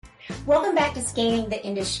Welcome back to Scanning the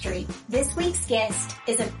Industry. This week's guest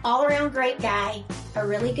is an all-around great guy, a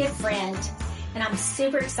really good friend, and I'm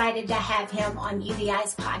super excited to have him on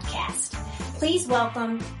UVeye's podcast. Please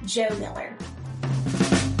welcome Joe Miller.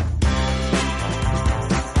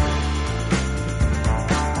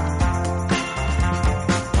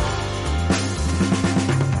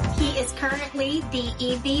 He is currently the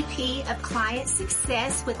EVP of Client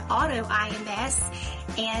Success with AutoIMS.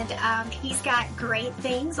 And he's got great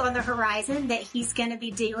things on the horizon that he's going to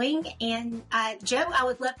be doing. And Joe, I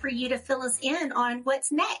would love for you to fill us in on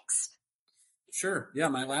what's next. Sure. Yeah,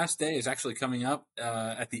 my last day is actually coming up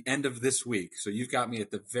at the end of this week. So you've got me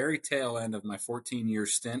at the very tail end of my 14-year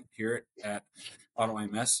stint here at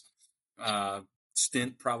AutoIMS.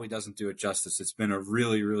 Stint probably doesn't do it justice. It's been a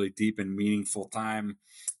really, really deep and meaningful time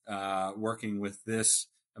working with this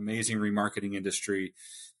amazing remarketing industry.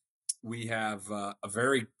 We have a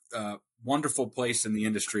very wonderful place in the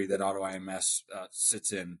industry that AutoIMS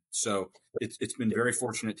sits in. So it's been very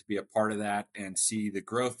fortunate to be a part of that and see the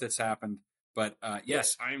growth that's happened. But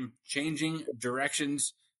yes, I'm changing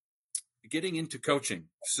directions, getting into coaching.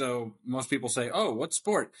 So most people say, oh, what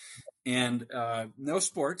sport? And no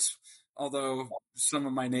sports, although some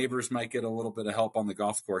of my neighbors might get a little bit of help on the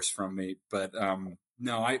golf course from me. But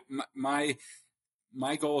no,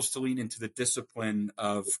 my goal is to lean into the discipline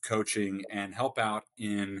of coaching and help out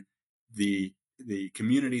in the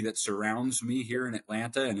community that surrounds me here in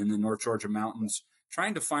Atlanta and in the North Georgia mountains,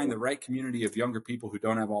 trying to find the right community of younger people who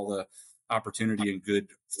don't have all the opportunity and good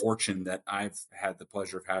fortune that I've had the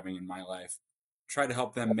pleasure of having in my life. Try to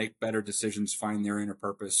help them make better decisions, find their inner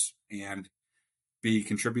purpose, and be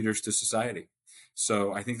contributors to society.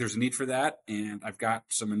 So I think there's a need for that, and I've got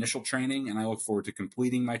some initial training, and I look forward to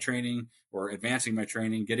completing my training or advancing my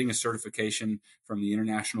training, getting a certification from the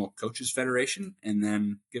International Coaches Federation, and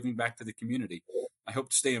then giving back to the community. I hope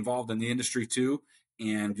to stay involved in the industry too,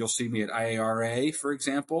 and you'll see me at IARA, for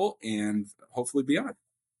example, and hopefully beyond.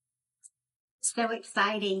 So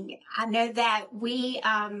exciting. I know that we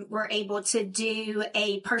were able to do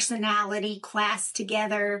a personality class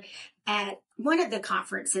together at one of the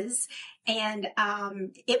conferences. And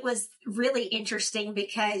it was really interesting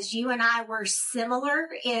because you and I were similar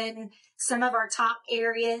in some of our top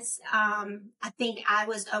areas. I think I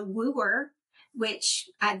was a wooer, which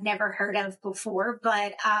I'd never heard of before,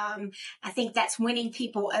 but I think that's winning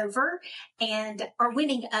people over or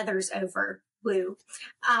winning others over. Woo.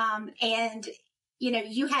 And you know,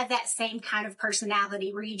 you have that same kind of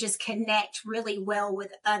personality where you just connect really well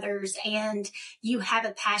with others and you have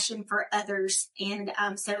a passion for others. And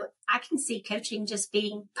so I can see coaching just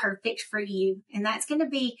being perfect for you. And that's going to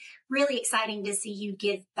be really exciting to see you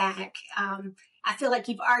give back. I feel like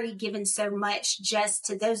you've already given so much just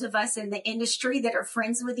to those of us in the industry that are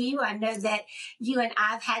friends with you. I know that you and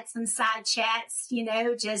I've had some side chats, you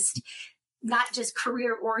know, just not just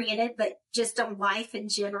career oriented, but just on life in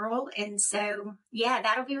general. And so, yeah,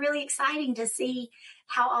 that'll be really exciting to see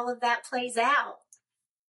how all of that plays out.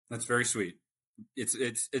 That's very sweet.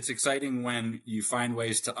 It's exciting when you find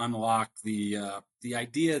ways to unlock the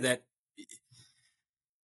idea that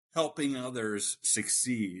helping others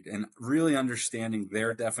succeed and really understanding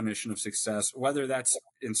their definition of success, whether that's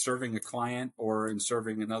in serving a client or in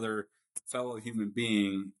serving another fellow human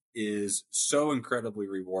being, is so incredibly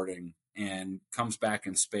rewarding and comes back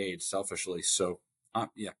in spades selfishly. So,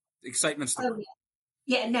 yeah, excitement's the word.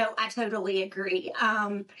 Yeah, no, I totally agree.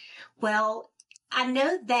 Well, I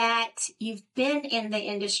know that you've been in the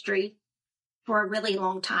industry for a really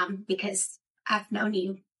long time because I've known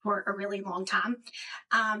you for a really long time.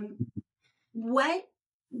 What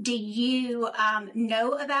do you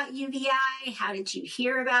know about UVeye? How did you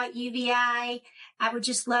hear about UVeye? I would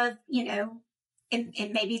just love, you know, and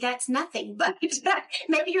maybe that's nothing, but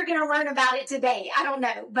maybe you're going to learn about it today. I don't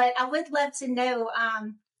know, but I would love to know,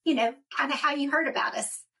 you know, kind of how you heard about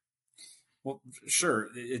us. Well, sure.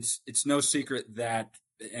 It's no secret that,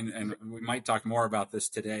 and we might talk more about this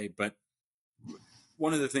today, but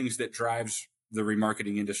one of the things that drives the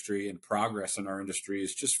remarketing industry and progress in our industry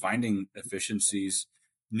is just finding efficiencies,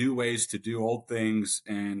 new ways to do old things,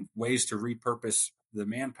 and ways to repurpose the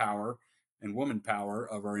manpower and woman power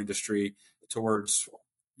of our industry towards,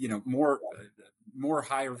 you know, more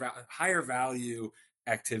higher value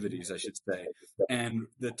activities, I should say. And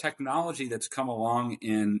the technology that's come along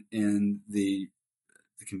in the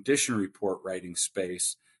condition report writing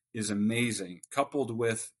space is amazing, coupled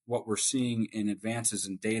with what we're seeing in advances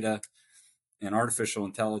in data and artificial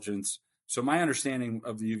intelligence. So my understanding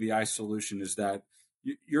of the UVeye solution is that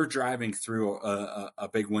you're driving through a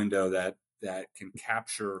big window that can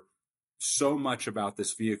capture so much about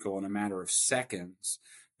this vehicle in a matter of seconds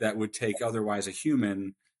that would take otherwise a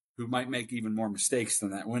human who might make even more mistakes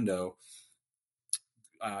than that window,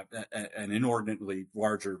 an inordinately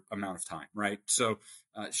larger amount of time, right? So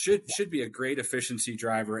should be a great efficiency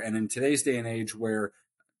driver. And in today's day and age, where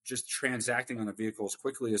just transacting on a vehicle as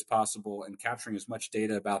quickly as possible and capturing as much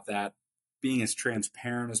data about that, being as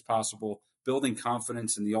transparent as possible, building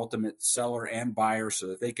confidence in the ultimate seller and buyer so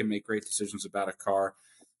that they can make great decisions about a car.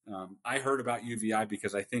 I heard about UVeye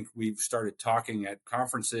because I think we've started talking at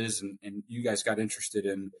conferences, and you guys got interested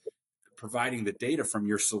in providing the data from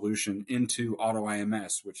your solution into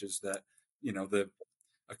AutoIMS, which is a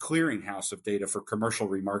clearinghouse of data for commercial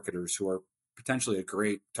remarketers who are potentially a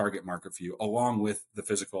great target market for you, along with the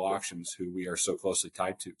physical auctions who we are so closely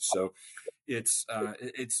tied to. So it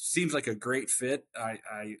seems like a great fit.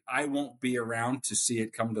 I won't be around to see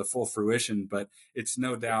it come to full fruition, but it's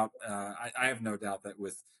no doubt. I have no doubt that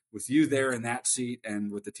with you there in that seat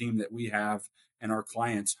and with the team that we have and our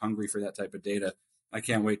clients hungry for that type of data, I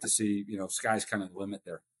can't wait to see, sky's kind of the limit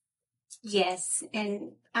there. Yes.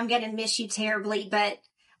 And I'm going to miss you terribly, but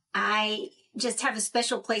I just have a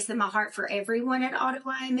special place in my heart for everyone at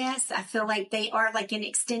AutoIMS. I feel like they are like an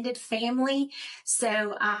extended family.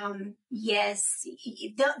 So, yes,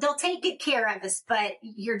 they'll take good care of us, but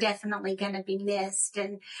you're definitely going to be missed.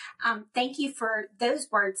 And thank you for those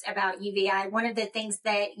words about UVeye. One of the things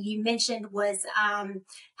that you mentioned was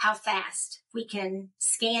how fast we can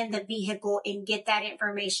scan the vehicle and get that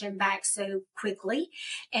information back so quickly.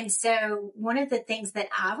 And so one of the things that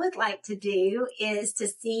I would like to do is to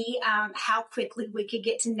see how quickly we could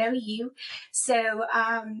get to know you. So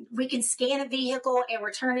we can scan a vehicle and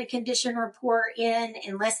return a condition report in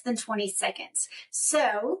less than 20 seconds.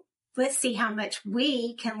 So let's see how much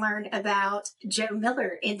we can learn about Joe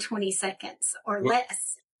Miller in 20 seconds or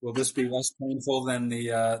less. Will this be less painful than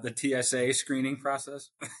the TSA screening process?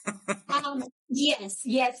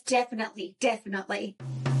 Yes, definitely.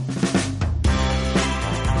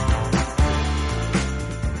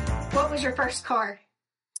 What was your first car?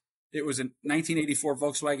 It was a 1984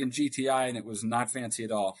 Volkswagen GTI, and it was not fancy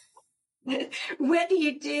at all. What do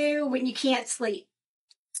you do when you can't sleep?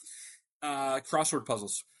 Crossword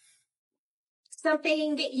puzzles.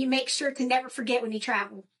 Something that you make sure to never forget when you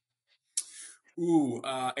travel.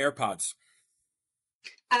 AirPods.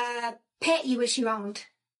 Pet you wish you owned.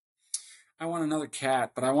 I want another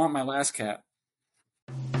cat, but I want my last cat.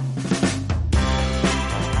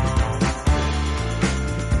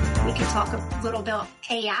 We could talk a little about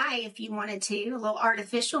AI if you wanted to, a little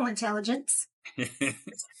artificial intelligence.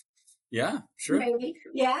 Yeah, sure. Maybe.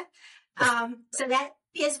 Yeah. So that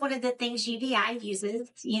is one of the things UVeye uses,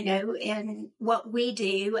 in what we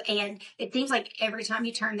do. And it seems like every time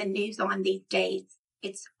you turn the news on these days,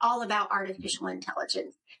 it's all about artificial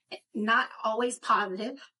intelligence. Not always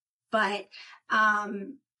positive, but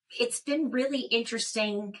it's been really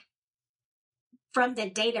interesting from the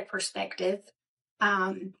data perspective,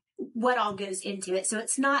 what all goes into it. So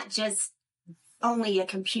it's not just only a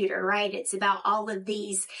computer, right? It's about all of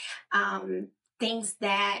these things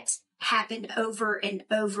that happen over and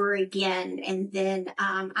over again. And then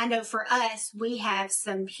I know for us, we have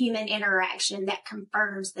some human interaction that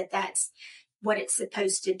confirms that that's what it's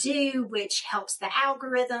supposed to do, which helps the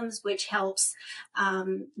algorithms, which helps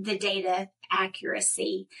the data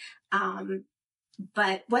accuracy.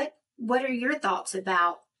 But what are your thoughts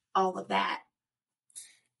about all of that?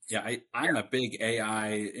 Yeah, I'm a big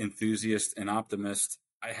AI enthusiast and optimist.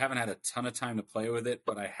 I haven't had a ton of time to play with it,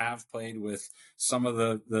 but I have played with some of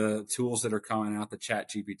the tools that are coming out, the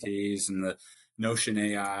Chat GPTs and the Notion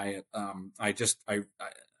AI.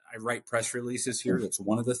 I write press releases here. That's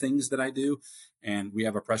one of the things that I do. And we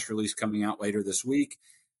have a press release coming out later this week.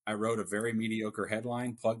 I wrote a very mediocre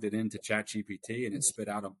headline, plugged it into Chat GPT, and it spit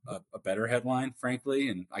out a better headline, frankly.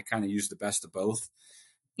 And I kind of used the best of both.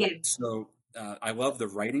 Yeah. So I love the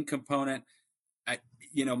writing component.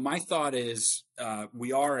 My thought is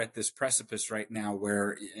we are at this precipice right now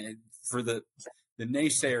where for the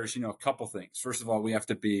naysayers, a couple things. First of all, we have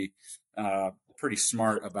to be pretty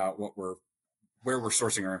smart about where we're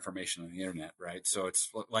sourcing our information on the internet, right? So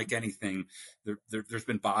it's like anything. There's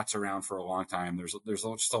been bots around for a long time. There's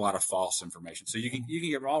just a lot of false information. So you can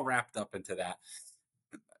get all wrapped up into that.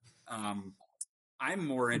 I'm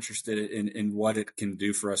more interested in what it can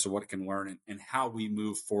do for us and what it can learn and how we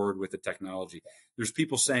move forward with the technology. There's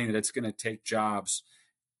people saying that it's going to take jobs.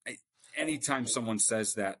 Anytime someone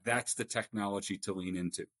says that, that's the technology to lean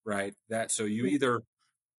into, right? So you either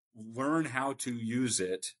learn how to use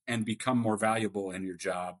it and become more valuable in your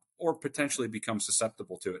job or potentially become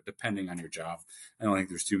susceptible to it, depending on your job. I don't think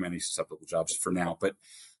there's too many susceptible jobs for now, but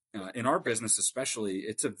in our business, especially,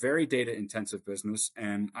 it's a very data intensive business.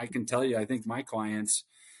 And I can tell you, I think my clients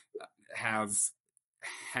have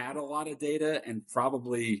had a lot of data and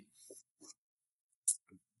probably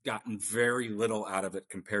gotten very little out of it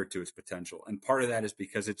compared to its potential. And part of that is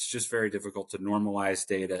because it's just very difficult to normalize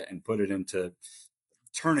data and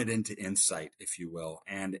turn it into insight, if you will.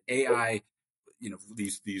 And AI,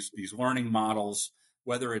 these learning models,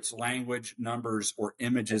 whether it's language, numbers, or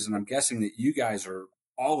images, and I'm guessing that you guys are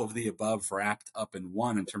all of the above wrapped up in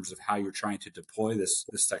one in terms of how you're trying to deploy this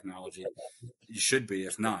technology. You should be,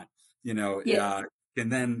 if not, Yeah.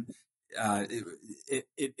 and then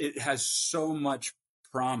it has so much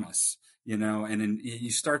promise, and then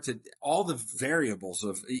you start to all the variables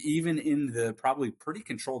of even in the probably pretty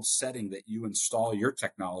controlled setting that you install your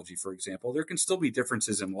technology, for example, there can still be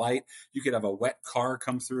differences in light. You could have a wet car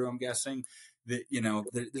come through. I'm guessing that,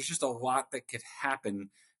 there's just a lot that could happen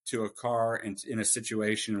to a car and in a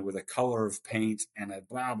situation with a color of paint and a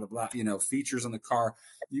blah, blah, blah, features on the car.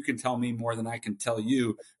 You can tell me more than I can tell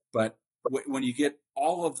you, but when you get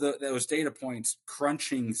all of those data points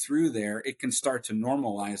crunching through there, it can start to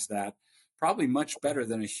normalize that probably much better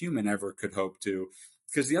than a human ever could hope to.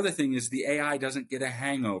 Because the other thing is the AI doesn't get a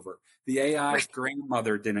hangover. The AI's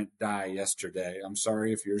grandmother didn't die yesterday. I'm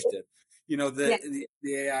sorry if yours did. The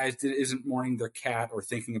AI isn't mourning their cat or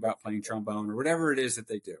thinking about playing trombone or whatever it is that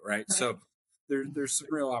they do, right? So there's some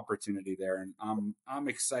real opportunity there, and I'm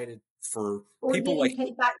excited for Or people getting like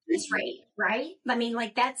paid by piece rate, right? I mean,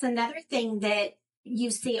 like that's another thing that you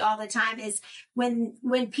see all the time is when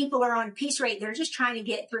people are on piece rate, they're just trying to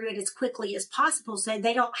get through it as quickly as possible. So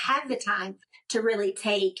they don't have the time to really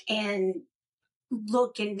take and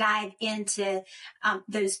look and dive into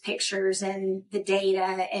those pictures and the data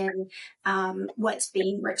and what's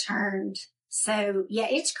being returned. So yeah,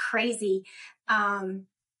 it's crazy.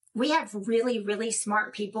 We have really, really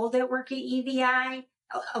smart people that work at UVeye,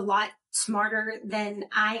 a lot smarter than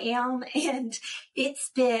I am. And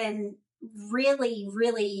it's been really,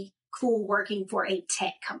 really cool working for a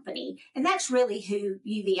tech company. And that's really who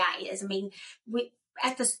UVeye is. I mean, we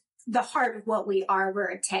at the heart of what we are,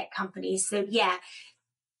 we're a tech company. So yeah,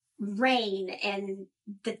 rain and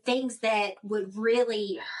the things that would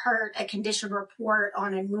really hurt a condition report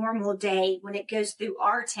on a normal day when it goes through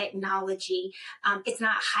our technology, it's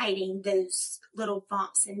not hiding those little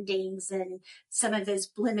bumps and dings and some of those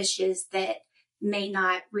blemishes that may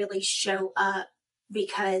not really show up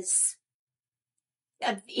because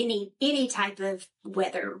of any type of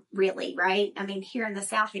weather, really, right? I mean, here in the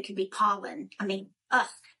South, it could be pollen. I mean,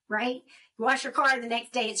 right? You wash your car and the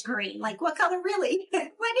next day it's green. Like, what color really?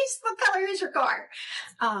 What color is your car?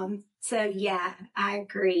 So yeah, I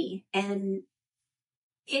agree. And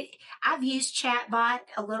I've used chatbot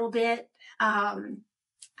a little bit.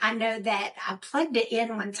 I know that I plugged it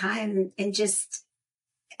in one time and just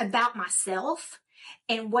about myself.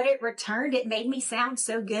 And what it returned, it made me sound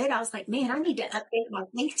so good. I was like, man, I need to update my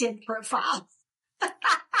LinkedIn profile.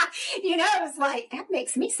 It was like, that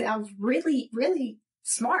makes me sound really, really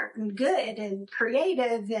smart and good and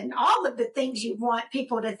creative and all of the things you want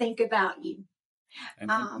people to think about you.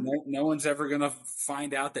 And no one's ever going to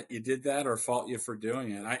find out that you did that or fault you for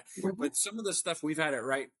doing it. But some of the stuff we've had it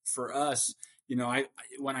right for us,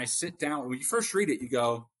 when I sit down, when you first read it, you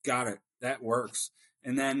go, got it, that works.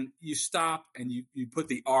 And then you stop and you put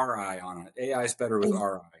the RI on it. AI is better with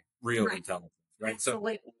RI, real intelligence, right?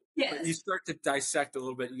 Absolutely. So yes. But you start to dissect a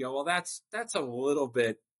little bit. You go, well, that's a little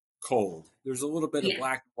bit cold. There's a little bit of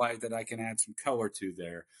black and white that I can add some color to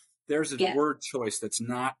there. There's a word choice that's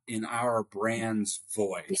not in our brand's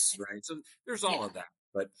voice, right? So there's all of that.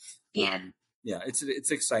 But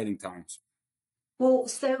it's exciting times. Well,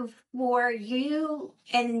 so for you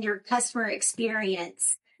and your customer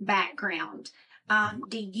experience background,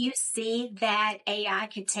 do you see that AI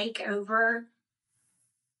could take over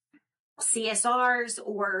CSRs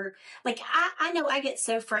or like, I know I get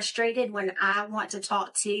so frustrated when I want to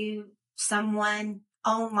talk to someone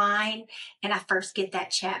online and I first get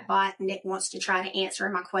that chat bot and it wants to try to answer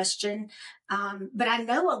my question. But I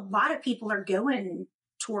know a lot of people are going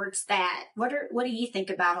towards that. What do you think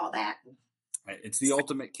about all that? It's the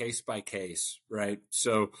ultimate case by case, right?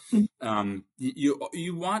 So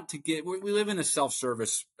you want to get. We live in a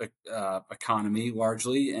self-service economy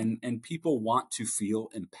largely, and people want to feel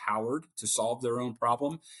empowered to solve their own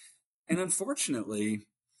problem. And unfortunately,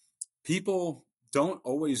 people don't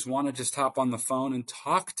always want to just hop on the phone and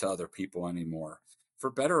talk to other people anymore,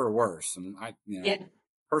 for better or worse. And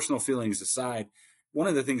personal feelings aside, one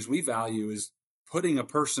of the things we value is putting a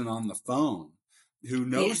person on the phone who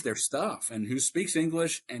knows their stuff and who speaks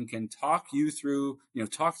English and can talk through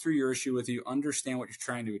your issue with you, understand what you're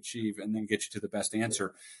trying to achieve, and then get you to the best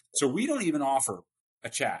answer. So we don't even offer a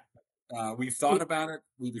chat. We've thought about it.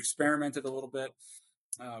 We've experimented a little bit.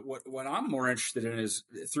 What I'm more interested in is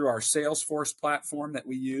through our Salesforce platform that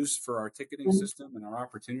we use for our ticketing system and our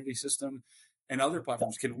opportunity system and other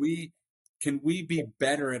platforms. Can we be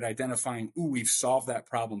better at identifying, we've solved that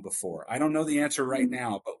problem before? I don't know the answer right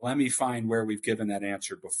now, but let me find where we've given that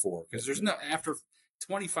answer before. Because after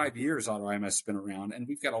 25 years, AutoIMS has been around, and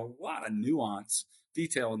we've got a lot of nuance,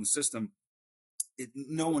 detail in the system.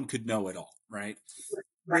 No one could know it all, right?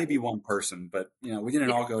 Maybe one person, but we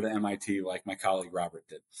didn't all go to MIT like my colleague Robert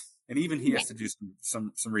did. And even he has to do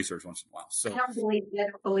some research once in a while. So I don't believe it. I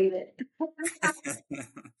don't believe it.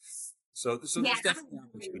 so there's definitely an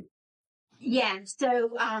opportunity. Yeah.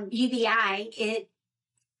 So UVeye, it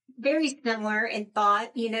very similar in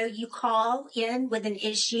thought. You call in with an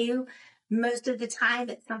issue. Most of the time,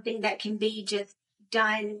 it's something that can be just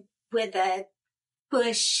done with a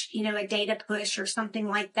push, a data push or something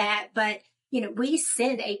like that. But we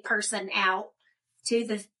send a person out to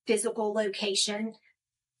the physical location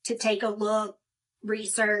to take a look,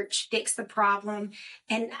 research, fix the problem.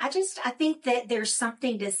 And I think that there's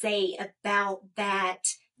something to say about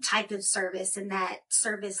that type of service and that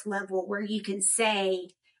service level where you can say,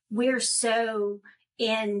 we're so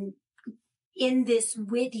in this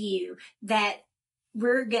with you that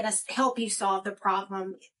we're going to help you solve the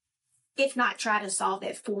problem, if not try to solve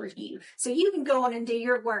it for you. So you can go on and do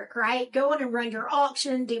your work, right? Go on and run your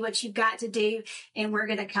auction, do what you've got to do. And we're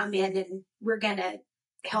going to come in and we're going to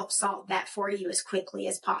help solve that for you as quickly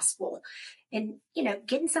as possible. And,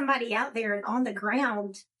 getting somebody out there and on the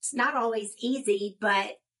ground, it's not always easy,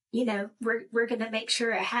 but, we're going to make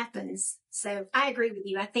sure it happens. So I agree with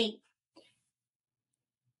you. I think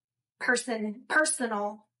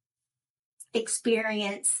personal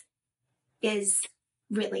experience is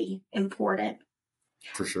really important.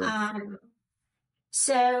 For sure.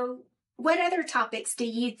 So what other topics do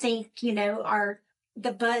you think, are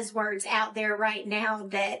the buzzwords out there right now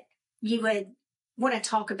that you would want to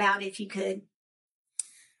talk about if you could?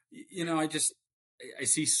 I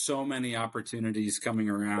see so many opportunities coming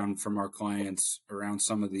around from our clients around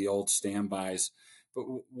some of the old standbys. But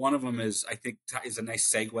one of them is a nice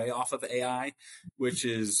segue off of AI, which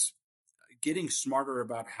is getting smarter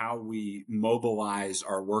about how we mobilize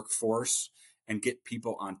our workforce and get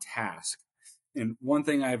people on task. And one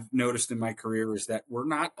thing I've noticed in my career is that we're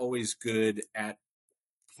not always good at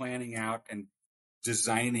planning out and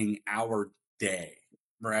designing our day,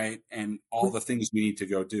 right? And all the things we need to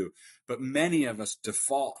go do. But many of us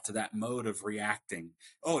default to that mode of reacting.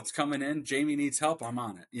 Oh, it's coming in. Jamie needs help. I'm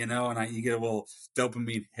on it, and you get a little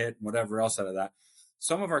dopamine hit and whatever else out of that.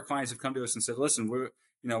 Some of our clients have come to us and said, listen,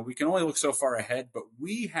 we can only look so far ahead, but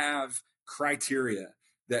we have criteria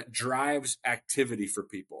that drives activity for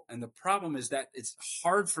people. And the problem is that it's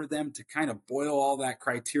hard for them to kind of boil all that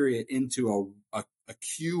criteria into a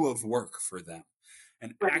queue of work for them.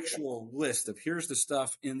 An actual list of here's the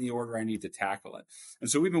stuff in the order I need to tackle it. And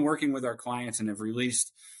so we've been working with our clients and have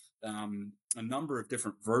released a number of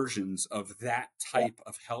different versions of that type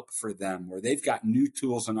of help for them, where they've got new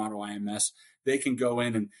tools on AutoIMS. They can go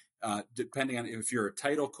in and depending on if you're a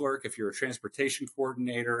title clerk, if you're a transportation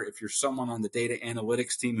coordinator, if you're someone on the data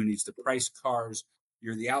analytics team who needs to price cars,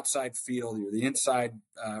 you're the outside field, you're the inside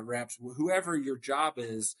reps, whoever your job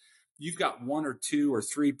is, you've got one or two or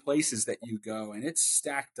three places that you go, and it's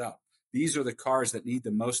stacked up. These are the cars that need the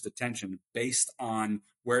most attention based on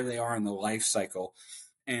where they are in the life cycle.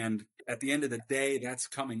 And at the end of the day, that's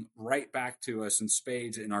coming right back to us in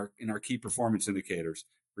spades in our key performance indicators: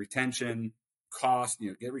 retention, cost,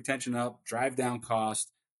 get retention up, drive down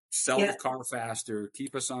cost, sell the car faster,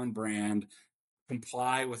 keep us on brand,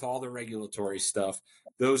 comply with all the regulatory stuff.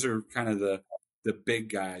 Those are kind of the big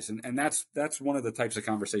guys. And that's one of the types of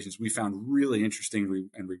conversations we found really interesting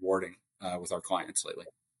and rewarding with our clients lately.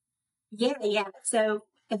 Yeah. So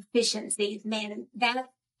efficiency, man, that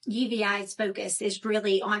UVeye's focus is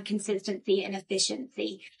really on consistency and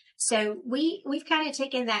efficiency. So we've kind of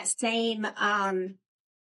taken that same,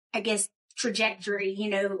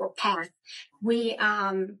 trajectory, or path. We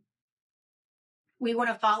want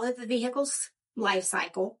to follow the vehicle's life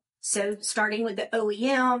cycle. So starting with the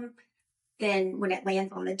OEM, then when it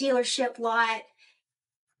lands on the dealership lot,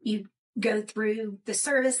 you go through the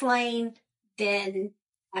service lane, then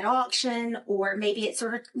at auction, or maybe it's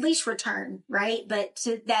a lease return, right? But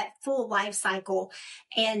to that full life cycle.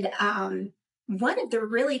 And one of the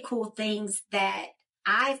really cool things that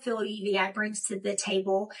I feel UVeye brings to the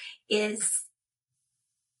table is,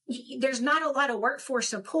 there's not a lot of workforce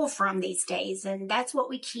to pull from these days. And that's what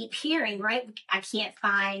we keep hearing, right? I can't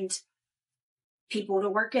find people to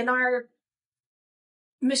work in our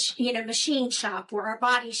machine shop or our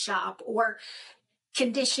body shop or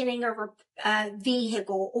conditioning a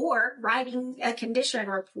vehicle or writing a condition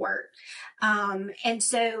report. And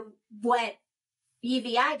so what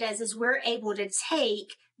UVeye does is we're able to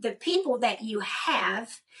take the people that you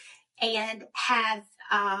have and have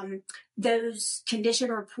those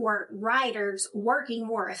condition report writers working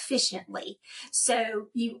more efficiently. So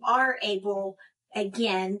you are able,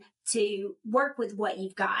 again, to work with what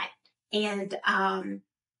you've got. And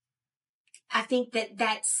I think that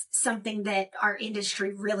that's something that our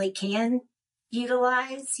industry really can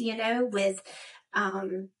utilize, with,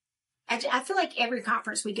 I feel like every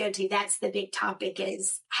conference we go to, that's the big topic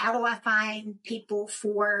is how do I find people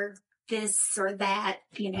for this or that,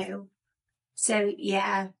 So,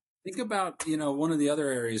 yeah. Think about, one of the other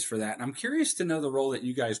areas for that. And I'm curious to know the role that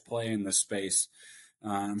you guys play in this space.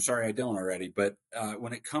 I'm sorry I don't already, but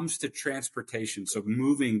when it comes to transportation, so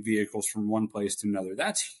moving vehicles from one place to another,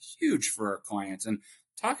 that's huge for our clients. And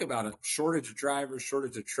talk about a shortage of drivers,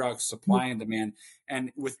 shortage of trucks, supply and demand.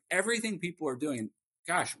 And with everything people are doing,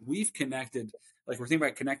 gosh, we've connected, like we're thinking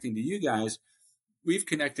about connecting to you guys, we've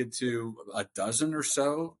connected to a dozen or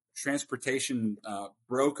so transportation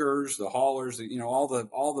brokers, the haulers, all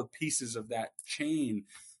the pieces of that chain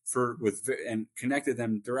and connected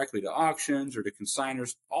them directly to auctions or to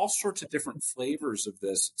consigners, all sorts of different flavors of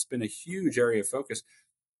this. It's been a huge area of focus.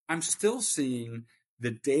 I'm still seeing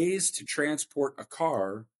the days to transport a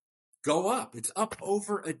car go up. It's up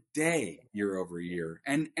over a day year over year.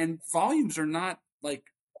 And volumes are not like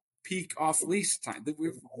peak off lease time. We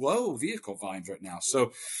have low vehicle volumes right now.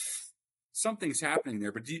 So something's happening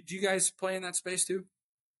there. But do you guys play in that space too?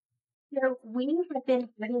 We have been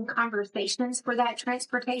having conversations for that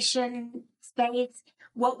transportation space.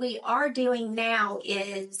 What we are doing now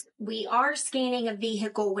is we are scanning a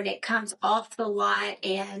vehicle when it comes off the lot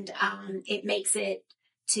and it makes it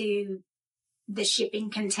to the shipping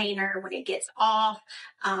container when it gets off.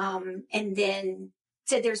 And then,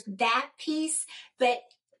 so there's that piece. But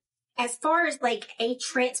as far as like a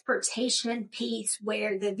transportation piece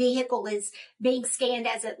where the vehicle is being scanned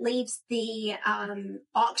as it leaves the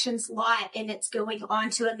auctions lot and it's going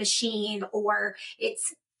onto a machine or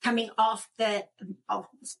it's coming off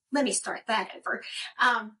let me start that over.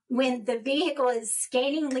 When the vehicle is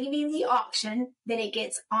scanning, leaving the auction, then it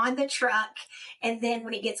gets on the truck. And then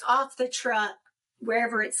when it gets off the truck,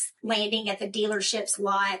 wherever it's landing at the dealership's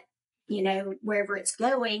lot, wherever it's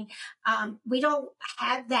going. We don't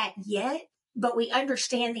have that yet, but we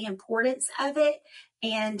understand the importance of it.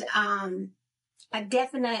 And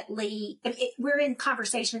we're in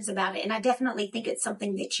conversations about it. And I definitely think it's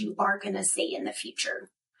something that you are going to see in the future.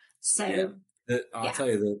 So I'll tell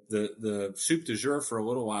you, the soup du jour for a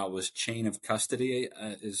little while was chain of custody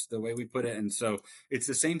is the way we put it. And so it's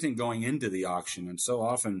the same thing going into the auction. And so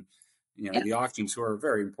often, the auctions, who are a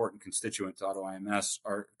very important constituent to AutoIMS,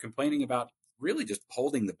 are complaining about really just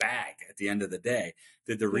holding the bag at the end of the day.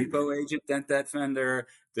 Did the repo agent dent that fender?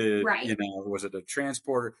 Was it a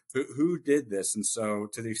transporter? Who did this? And so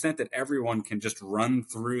to the extent that everyone can just run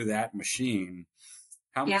through that machine,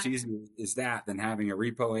 how much easier is that than having a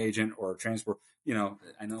repo agent or a transport?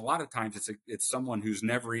 And a lot of times it's someone who's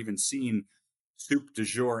never even seen soup du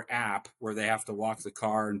jour app where they have to walk the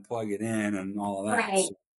car and plug it in and all of that. Right.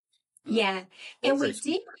 So, yeah. And we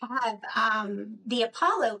do have the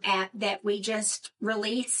Apollo app that we just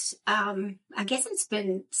released. I guess it's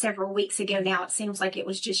been several weeks ago now. It seems like it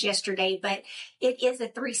was just yesterday, but it is a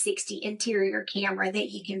 360 interior camera that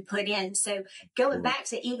you can put in. So going back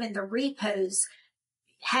to even the repos,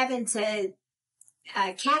 having to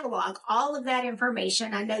catalog all of that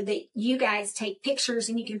information. I know that you guys take pictures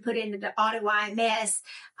and you can put it into the AutoIMS,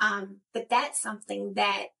 but that's something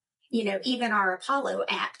that even our Apollo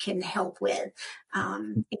app can help with,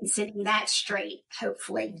 in sending that straight,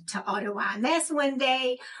 hopefully, to AutoIMS one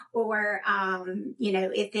day, or,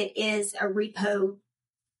 if it is a repo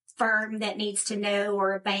firm that needs to know,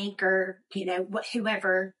 or a bank, or,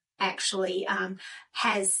 whoever actually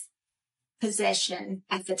has possession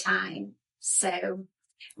at the time. So,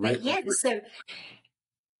 but yeah,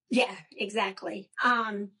 exactly.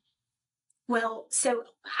 Well, so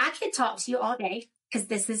I could talk to you all day, because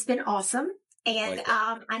this has been awesome. And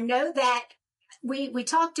I know that we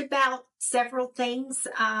talked about several things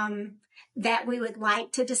that we would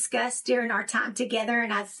like to discuss during our time together,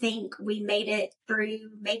 and I think we made it through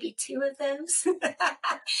maybe two of those.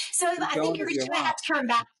 So I think you're just going to have to come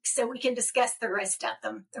back so we can discuss the rest of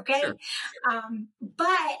them. Okay. Sure. But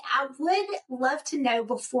I would love to know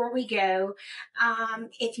before we go,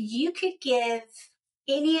 if you could give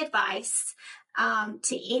any advice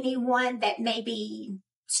to anyone that may be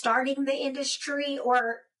starting the industry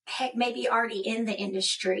or heck, maybe already in the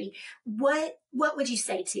industry, what would you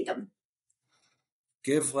say to them?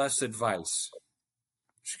 Give less advice.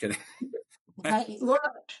 Just kidding. Hey, look.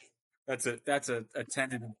 That's a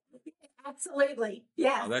tenet. Absolutely.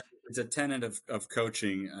 Yeah. It's a tenet of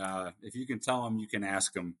coaching. If you can tell them, you can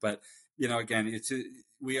ask them. But, again,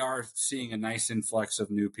 we are seeing a nice influx of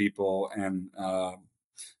new people and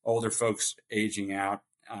older folks aging out,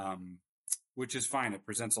 which is fine. It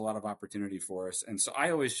presents a lot of opportunity for us. And so I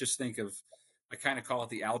always just I kind of call it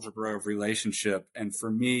the algebra of relationship. And for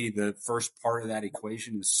me, the first part of that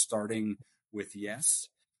equation is starting with yes.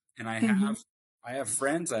 And I have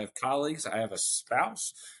friends, I have colleagues, I have a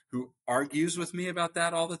spouse who argues with me about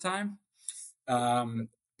that all the time.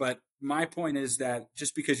 But my point is that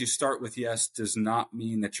just because you start with yes does not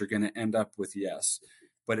mean that you're going to end up with yes.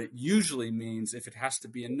 But it usually means if it has to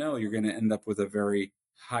be a no, you're going to end up with a very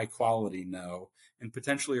high quality no, and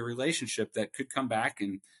potentially a relationship that could come back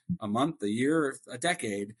in a month, a year, a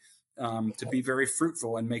decade, to be very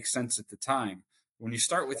fruitful and make sense at the time. When you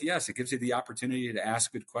start with yes, it gives you the opportunity to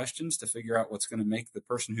ask good questions, to figure out what's going to make the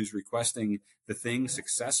person who's requesting the thing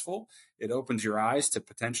successful. It opens your eyes to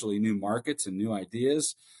potentially new markets and new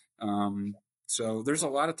ideas. So there's a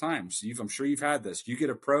lot of times I'm sure you've had this. You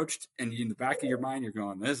get approached and in the back of your mind, you're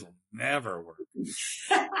going, this will never work.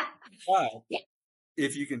 But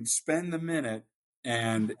if you can spend the minute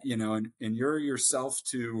and, and you're yourself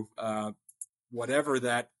to whatever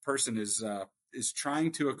that person is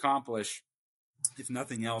trying to accomplish, if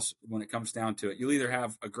nothing else, when it comes down to it, you'll either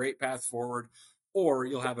have a great path forward or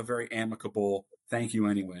you'll have a very amicable thank you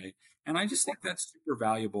anyway. And I just think that's super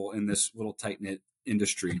valuable in this little tight-knit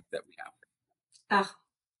industry that we have. Oh,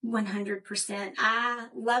 100%. I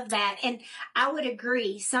love that. And I would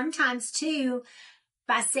agree. Sometimes too,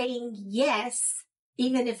 by saying yes,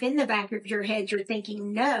 even if in the back of your head you're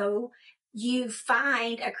thinking no, you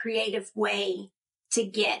find a creative way to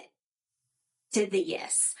get to the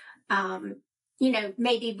yes.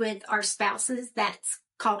 Maybe with our spouses, that's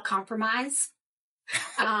called compromise.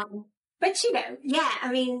 But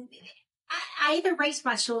I mean, I even raised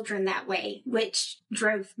my children that way, which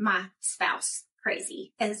drove my spouse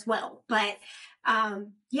crazy as well. But,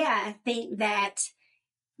 I think that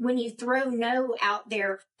when you throw no out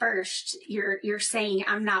there first, you're saying,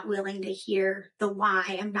 I'm not willing to hear the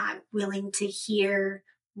why. I'm not willing to hear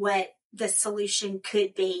what the solution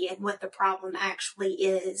could be and what the problem actually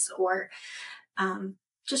is, or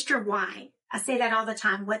just your why. I say that all the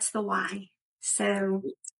time. What's the why? So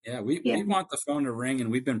we want the phone to ring, and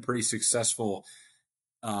we've been pretty successful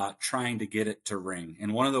trying to get it to ring.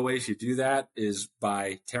 And one of the ways you do that is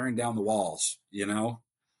by tearing down the walls,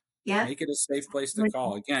 make it a safe place to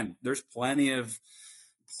call. Again, there's plenty of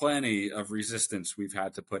resistance we've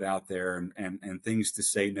had to put out there and things to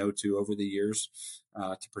say no to over the years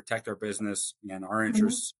to protect our business and our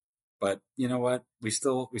interests. But you know what? We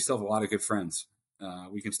still have a lot of good friends.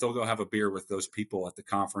 We can still go have a beer with those people at the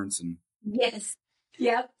conference. And yes.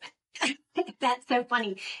 Yep. That's so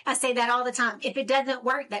funny. I say that all the time. If it doesn't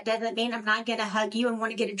work, that doesn't mean I'm not going to hug you and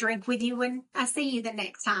want to get a drink with you when I see you the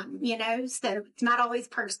next time, so it's not always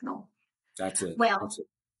personal. That's it. Well,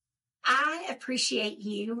 I appreciate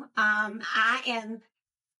you. I am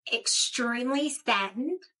extremely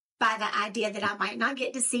saddened by the idea that I might not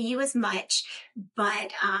get to see you as much,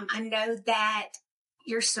 but I know that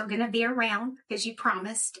you're still going to be around because you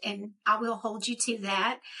promised, and I will hold you to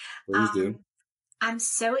that. Please do. I'm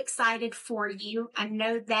so excited for you. I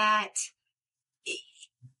know that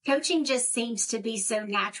coaching just seems to be so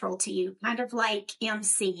natural to you, kind of like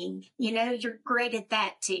emceeing. You're great at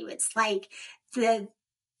that too. It's like the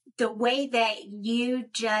way that you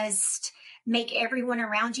just make everyone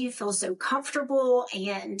around you feel so comfortable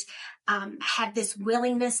and have this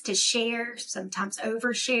willingness to share, sometimes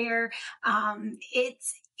overshare.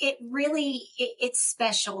 It's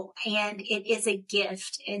special and it is a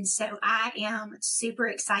gift. And so I am super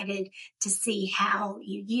excited to see how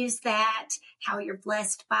you use that, how you're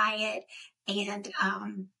blessed by it. And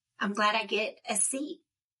I'm glad I get a seat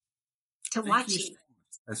to watch you.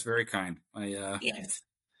 That's very kind. Yes.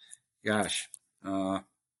 Gosh,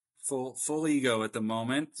 Full ego at the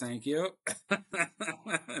moment. Thank you.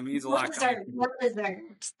 It means a Well lot. deserved. Well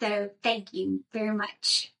deserved. So thank you very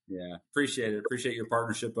much. Yeah, appreciate it. Appreciate your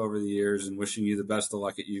partnership over the years, and wishing you the best of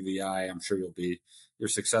luck at UVeye. I'm sure you're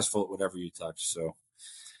successful at whatever you touch. So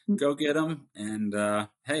go get them. And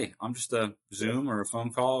hey, I'm just a Zoom or a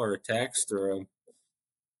phone call or a text or a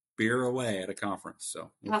beer away at a conference.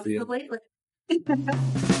 So we'll see you. Absolutely.